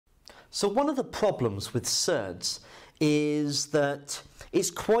So one of the problems with surds is that it's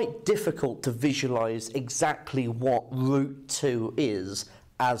quite difficult to visualize exactly what root 2 is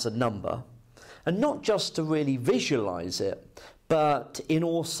as a number. And not just to really visualize it, but in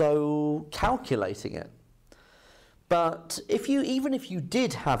also calculating it. But even if you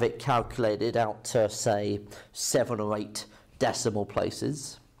did have it calculated out to, say, 7 or 8 decimal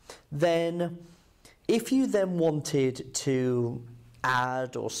places, then if you then wanted to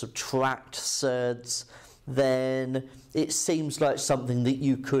add or subtract surds, then it seems like something that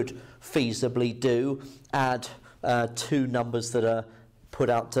you could feasibly do. Add two numbers that are put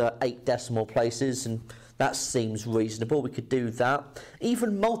out to 8 decimal places, and that seems reasonable. We could do that.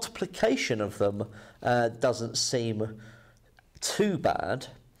 Even multiplication of them doesn't seem too bad.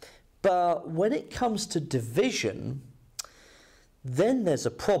 But when it comes to division, then there's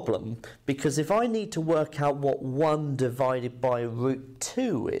a problem, because if I need to work out what 1 divided by root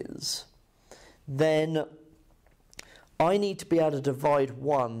 2 is, then I need to be able to divide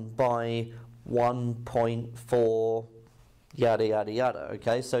 1 by 1.4 yada yada yada.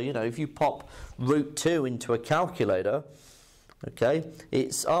 Okay, so you know, if you pop root 2 into a calculator, okay,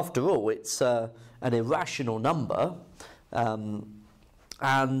 it's, after all, it's an irrational number,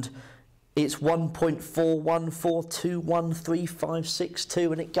 and it's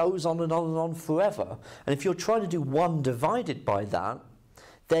 1.4142135562, and it goes on and on and on forever. And if you're trying to do 1 divided by that,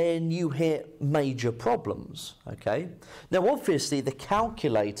 then you hit major problems. Okay. Now, obviously, the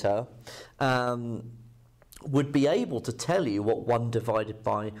calculator would be able to tell you what 1 divided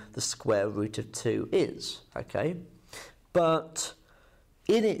by the square root of 2 is. Okay, but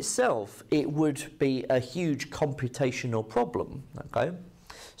in itself, it would be a huge computational problem. Okay.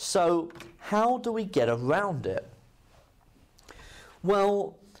 So how do we get around it?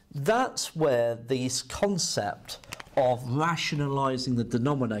 Well, that's where this concept of rationalizing the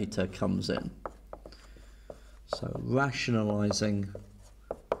denominator comes in. So rationalizing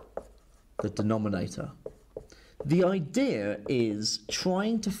the denominator. The idea is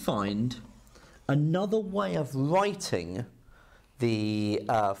trying to find another way of writing the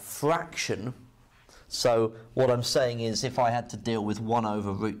fraction. So what I'm saying is, if I had to deal with 1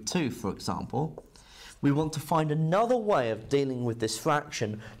 over root 2, for example, we want to find another way of dealing with this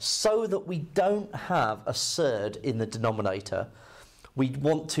fraction so that we don't have a surd in the denominator. We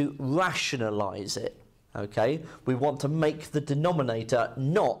want to rationalize it, okay? We want to make the denominator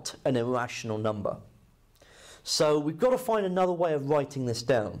not an irrational number. So we've got to find another way of writing this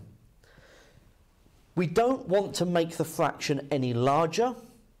down. We don't want to make the fraction any larger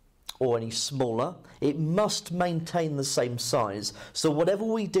or any smaller. It must maintain the same size. So whatever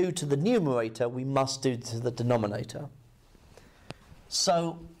we do to the numerator, we must do to the denominator.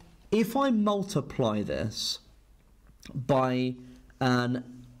 So if I multiply this by a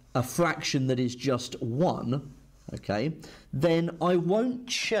fraction that is just 1, okay, then I won't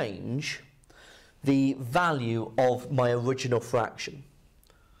change the value of my original fraction.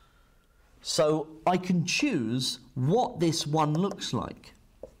 So I can choose what this 1 looks like.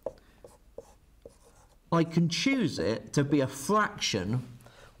 I can choose it to be a fraction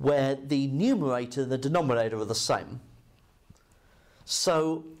where the numerator and the denominator are the same.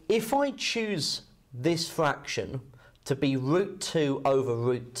 So if I choose this fraction to be root 2 over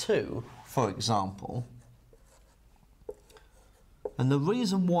root 2, for example, and the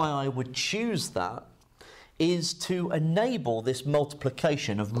reason why I would choose that is to enable this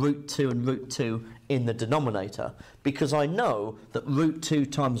multiplication of root 2 and root 2 in the denominator, because I know that root 2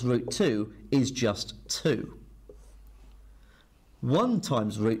 times root 2 is just 2. 1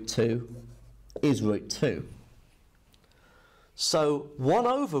 times root 2 is root 2. So 1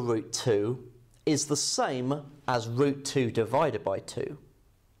 over root 2 is the same as root 2 divided by 2.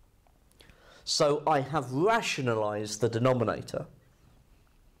 So I have rationalized the denominator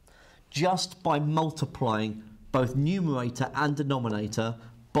just by multiplying both numerator and denominator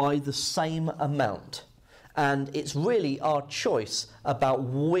by the same amount. And it's really our choice about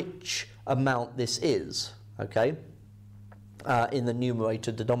which amount this is, okay, in the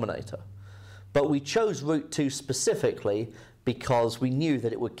numerator denominator. But we chose root 2 specifically because we knew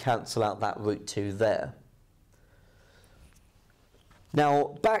that it would cancel out that root 2 there.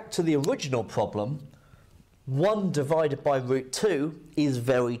 Now, back to the original problem, 1 divided by root 2 is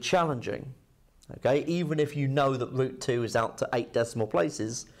very challenging. Okay, even if you know that root 2 is out to 8 decimal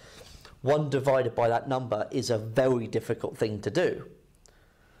places, 1 divided by that number is a very difficult thing to do.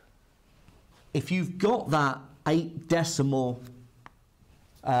 If you've got that 8 decimal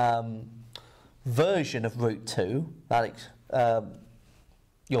version of root 2, that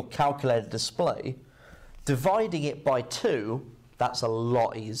your calculator display, dividing it by 2, That's a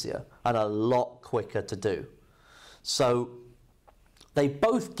lot easier and a lot quicker to do. So they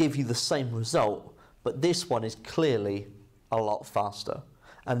both give you the same result, but this one is clearly a lot faster.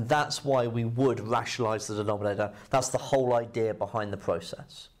 And that's why we would rationalise the denominator. That's the whole idea behind the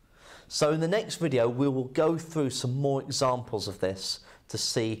process. So in the next video, we will go through some more examples of this to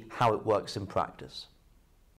see how it works in practice.